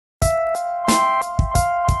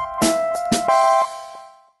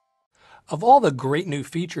Of all the great new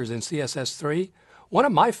features in CSS3, one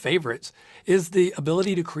of my favorites is the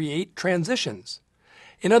ability to create transitions.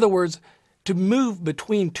 In other words, to move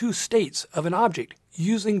between two states of an object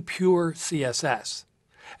using pure CSS.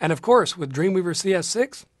 And of course, with Dreamweaver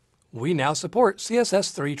CS6, we now support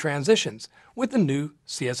CSS3 transitions with the new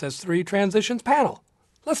CSS3 transitions panel.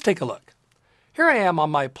 Let's take a look. Here I am on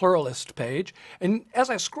my pluralist page, and as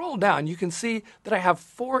I scroll down, you can see that I have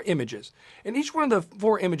 4 images. And each one of the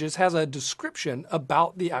 4 images has a description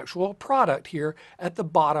about the actual product here at the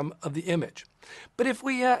bottom of the image. But if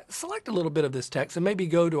we select a little bit of this text and maybe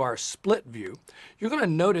go to our split view, you're going to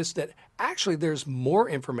notice that actually there's more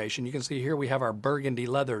information. You can see here we have our burgundy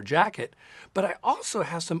leather jacket, but I also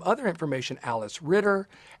have some other information, Alice Ritter,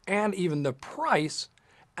 and even the price,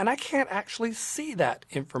 and I can't actually see that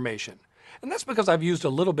information. And that's because I've used a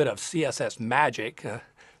little bit of CSS magic,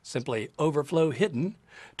 simply overflow hidden,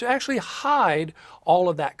 to actually hide all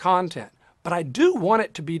of that content. But I do want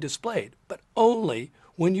it to be displayed, but only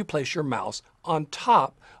when you place your mouse on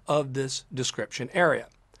top of this description area.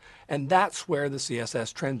 And that's where the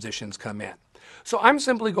CSS transitions come in. So I'm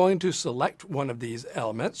simply going to select one of these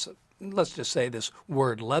elements, let's just say this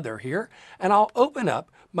word leather here, and I'll open up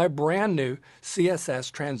my brand new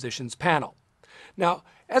CSS transitions panel. Now,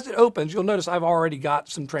 as it opens, you'll notice I've already got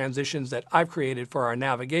some transitions that I've created for our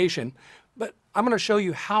navigation, but I'm going to show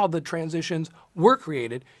you how the transitions were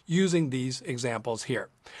created using these examples here.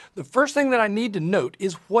 The first thing that I need to note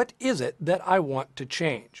is what is it that I want to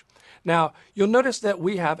change. Now, you'll notice that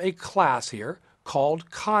we have a class here called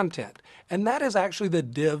content, and that is actually the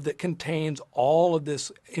div that contains all of this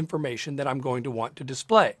information that I'm going to want to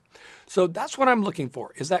display. So that's what I'm looking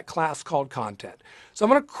for, is that class called content. So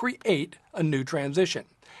I'm going to create a new transition.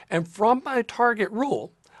 And from my target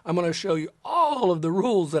rule, I'm going to show you all of the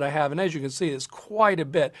rules that I have. And as you can see, it's quite a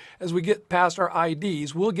bit. As we get past our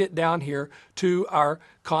IDs, we'll get down here to our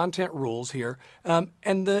content rules here.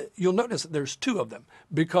 You'll notice that there's 2 of them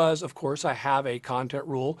because, of course, I have a content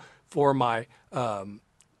rule for my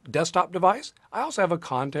desktop device. I also have a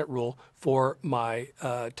content rule for my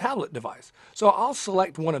tablet device. So I'll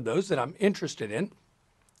select one of those that I'm interested in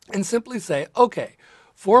and simply say, okay,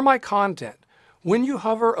 for my content, when you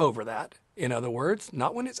hover over that, in other words,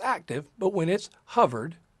 not when it's active, but when it's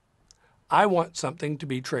hovered, I want something to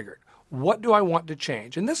be triggered. What do I want to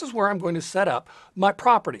change? And this is where I'm going to set up my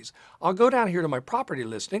properties. I'll go down here to my property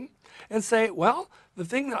listing and say, well, the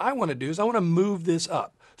thing that I want to do is I want to move this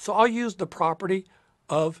up. So I'll use the property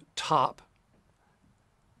of top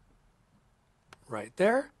right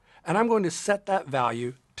there, and I'm going to set that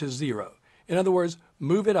value to 0. In other words,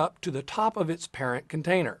 move it up to the top of its parent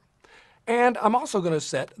container. And I'm also going to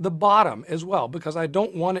set the bottom as well because I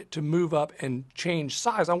don't want it to move up and change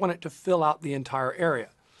size. I want it to fill out the entire area.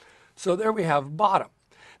 So there we have bottom.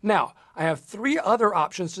 Now, I have 3 other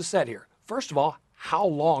options to set here. First of all, how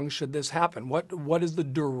long should this happen? What is the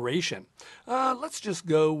duration? Let's just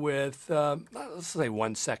go with, let's say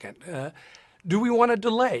 1 second. Do we want a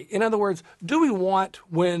delay? In other words, do we want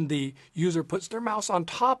when the user puts their mouse on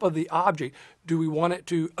top of the object, do we want it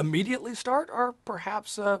to immediately start or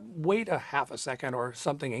perhaps wait a half a second or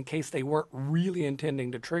something in case they weren't really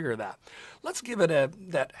intending to trigger that? Let's give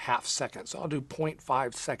it that half second. So I'll do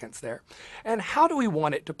 0.5 seconds there. And how do we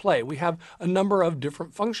want it to play? We have a number of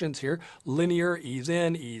different functions here. Linear, ease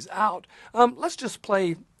in, ease out. Let's just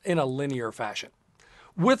play in a linear fashion.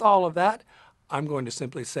 With all of that, I'm going to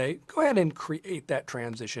simply say, go ahead and create that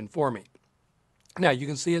transition for me. Now you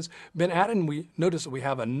can see it's been added, and we notice that we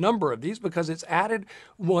have a number of these because it's added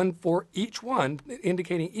one for each one,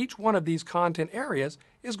 indicating each one of these content areas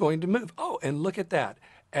is going to move. Oh, and look at that.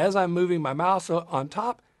 As I'm moving my mouse on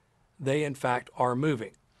top, they in fact are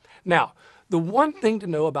moving. Now, the one thing to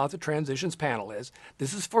know about the transitions panel is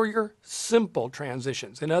this is for your simple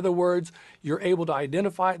transitions. In other words, you're able to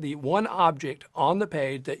identify the one object on the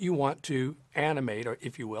page that you want to animate, or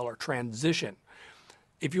if you will, or transition.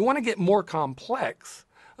 If you want to get more complex,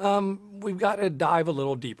 we've got to dive a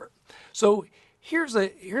little deeper. So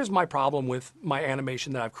here's my problem with my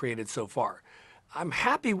animation that I've created so far. I'm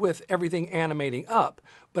happy with everything animating up,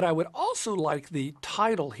 but I would also like the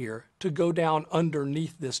title here to go down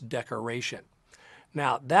underneath this decoration.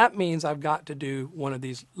 Now that means I've got to do one of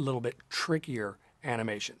these little bit trickier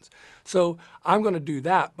animations. So I'm going to do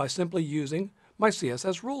that by simply using my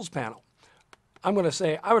CSS rules panel. I'm going to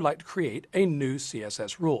say I would like to create a new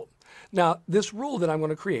CSS rule. Now this rule that I'm going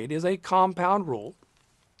to create is a compound rule,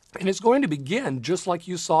 and it's going to begin just like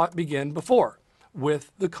you saw it begin before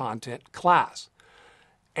with the content class.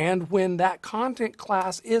 And when that content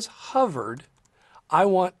class is hovered, I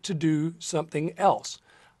want to do something else.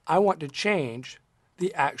 I want to change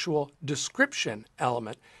the actual description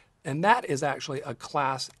element, and that is actually a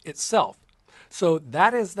class itself. So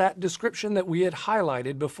that is that description that we had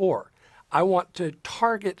highlighted before. I want to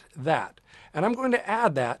target that, and I'm going to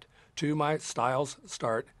add that to my styles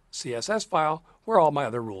start CSS file where all my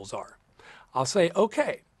other rules are. I'll say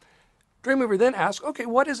OK. Dreamweaver then asks, okay,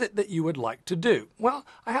 what is it that you would like to do? Well,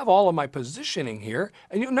 I have all of my positioning here,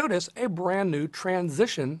 and you'll notice a brand new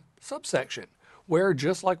transition subsection, where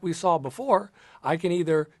just like we saw before, I can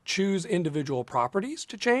either choose individual properties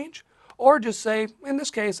to change, or just say, in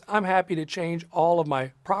this case, I'm happy to change all of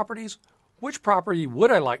my properties. Which property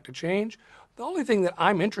would I like to change? The only thing that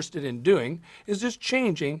I'm interested in doing is just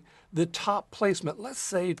changing the top placement, let's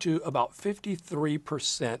say to about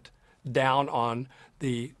 53% down on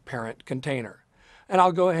the parent container. And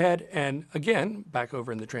I'll go ahead and, again, back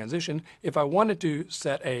over in the transition, if I wanted to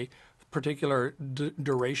set a particular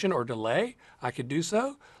duration or delay, I could do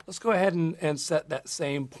so. Let's go ahead and set that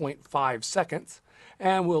same 0.5 seconds,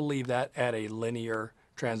 and we'll leave that at a linear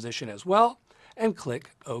transition as well, and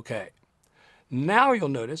click OK. Now you'll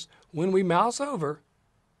notice when we mouse over,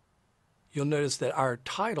 you'll notice that our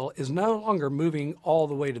title is no longer moving all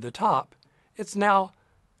the way to the top. It's now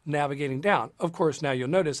navigating down. Of course, now you'll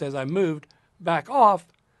notice as I moved back off,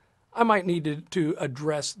 I might need to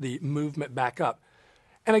address the movement back up.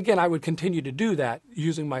 And again, I would continue to do that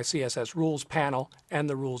using my CSS rules panel and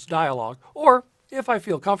the rules dialog, or if I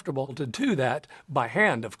feel comfortable to do that by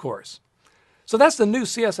hand, of course. So that's the new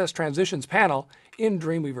CSS transitions panel in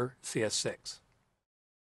Dreamweaver CS6.